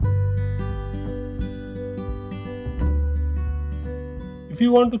If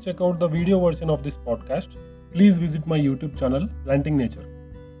you want to check out the video version of this podcast, please visit my YouTube channel, Planting Nature.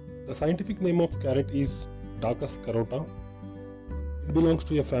 The scientific name of carrot is Daucus carota. It belongs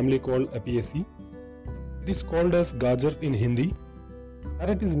to a family called Apiaceae. It is called as gajar in Hindi.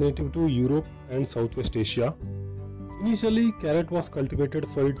 Carrot is native to Europe and Southwest Asia. Initially, carrot was cultivated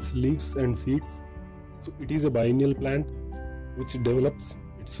for its leaves and seeds. So it is a biennial plant which develops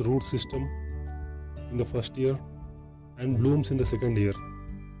its root system in the first year and blooms in the second year.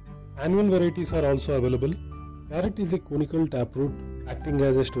 Annual varieties are also available. Carrot is a conical taproot acting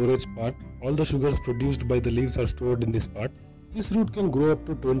as a storage part. All the sugars produced by the leaves are stored in this part. This root can grow up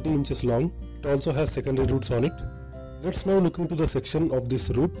to 20 inches long. It also has secondary roots on it. Let's now look into the section of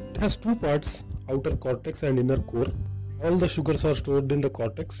this root. It has two parts, outer cortex and inner core. All the sugars are stored in the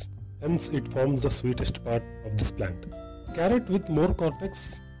cortex, hence it forms the sweetest part of this plant. Carrot with more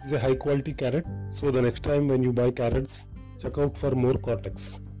cortex is a high quality carrot, so the next time when you buy carrots, check out for more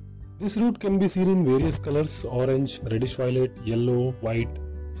cortex. This root can be seen in various colors: orange, reddish violet, yellow, white.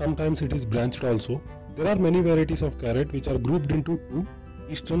 Sometimes it is branched also. There are many varieties of carrot which are grouped into two,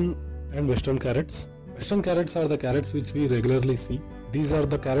 eastern and western carrots. Western carrots are the carrots which we regularly see. These are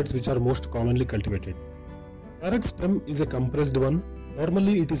the carrots which are most commonly cultivated. Carrot stem is a compressed one.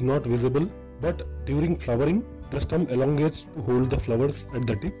 Normally it is not visible, but during flowering, the stem elongates to hold the flowers at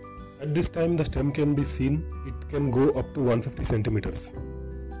the tip. At this time the stem can be seen. It can go up to 150 centimeters.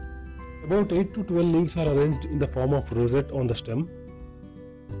 About 8 to 12 leaves are arranged in the form of rosette on the stem.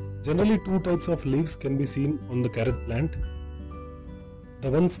 Generally, two types of leaves can be seen on the carrot plant.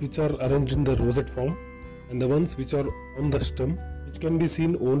 The ones which are arranged in the rosette form and the ones which are on the stem, which can be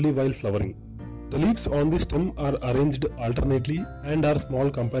seen only while flowering. The leaves on the stem are arranged alternately and are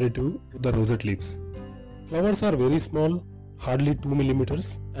small comparative to the rosette leaves. Flowers are very small, hardly 2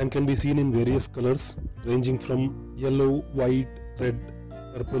 mm, and can be seen in various colors ranging from yellow, white, red,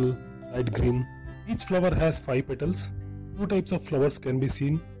 purple, light green. Each flower has 5 petals. Two types of flowers can be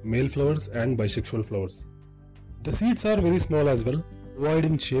seen, male flowers and bisexual flowers. The seeds are very small as well, ovoid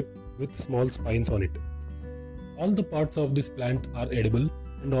in shape with small spines on it. All the parts of this plant are edible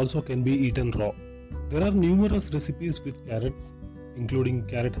and also can be eaten raw. There are numerous recipes with carrots, including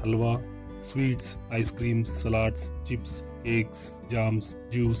carrot halwa, sweets, ice creams, salads, chips, cakes, jams,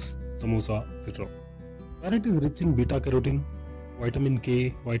 juice, samosa, etc. Carrot is rich in beta-carotene, vitamin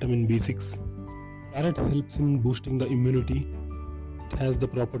K, vitamin B6. Carrot helps in boosting the immunity. It has the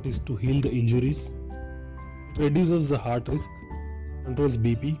properties to heal the injuries. It reduces the heart risk, controls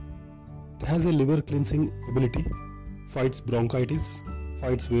BP. It has a liver cleansing ability, fights bronchitis,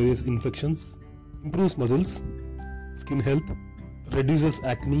 fights various infections, improves muscles, skin health, reduces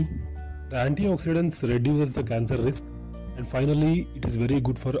acne. The antioxidants reduces the cancer risk, and finally it is very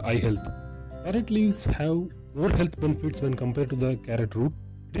good for eye health. Carrot leaves have more health benefits when compared to the carrot root.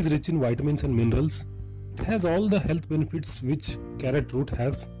 It is rich in vitamins and minerals. It has all the health benefits which carrot root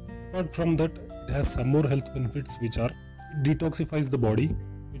has. Apart from that, it has some more health benefits which are: it detoxifies the body,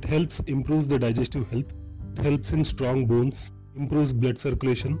 it helps improve the digestive health, it helps in strong bones, improves blood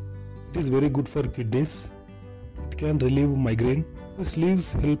circulation, it is very good for kidneys, it can relieve migraine. These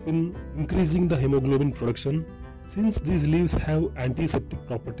leaves help in increasing the hemoglobin production. Since these leaves have antiseptic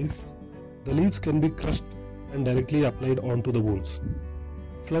properties, the leaves can be crushed and directly applied onto the wounds.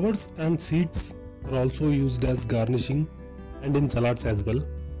 Flowers and seeds are also used as garnishing and in salads as well.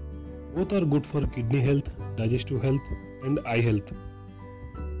 Both are good for kidney health, digestive health and eye health.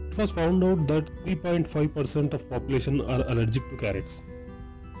 It was found out that 3.5% of population are allergic to carrots.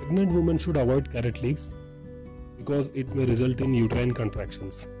 Pregnant women should avoid carrot leaves because it may result in uterine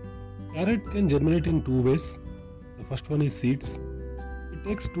contractions. Carrot can germinate in two ways. The first one is seeds. It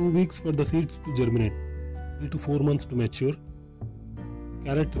takes 2 weeks for the seeds to germinate, 3 to 4 months to mature.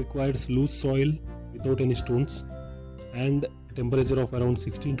 Carrot requires loose soil without any stones and a temperature of around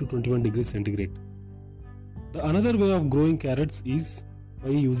 16 to 21 degrees centigrade. The another way of growing carrots is by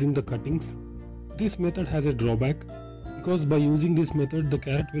using the cuttings. This method has a drawback because by using this method the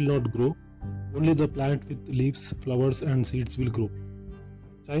carrot will not grow, only the plant with leaves, flowers and seeds will grow.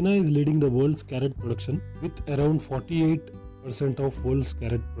 China is leading the world's carrot production with around 48% of world's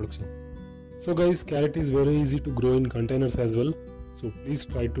carrot production. So guys, carrot is very easy to grow in containers as well. So please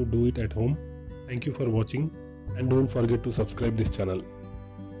try to do it at home. Thank you for watching and don't forget to subscribe this channel.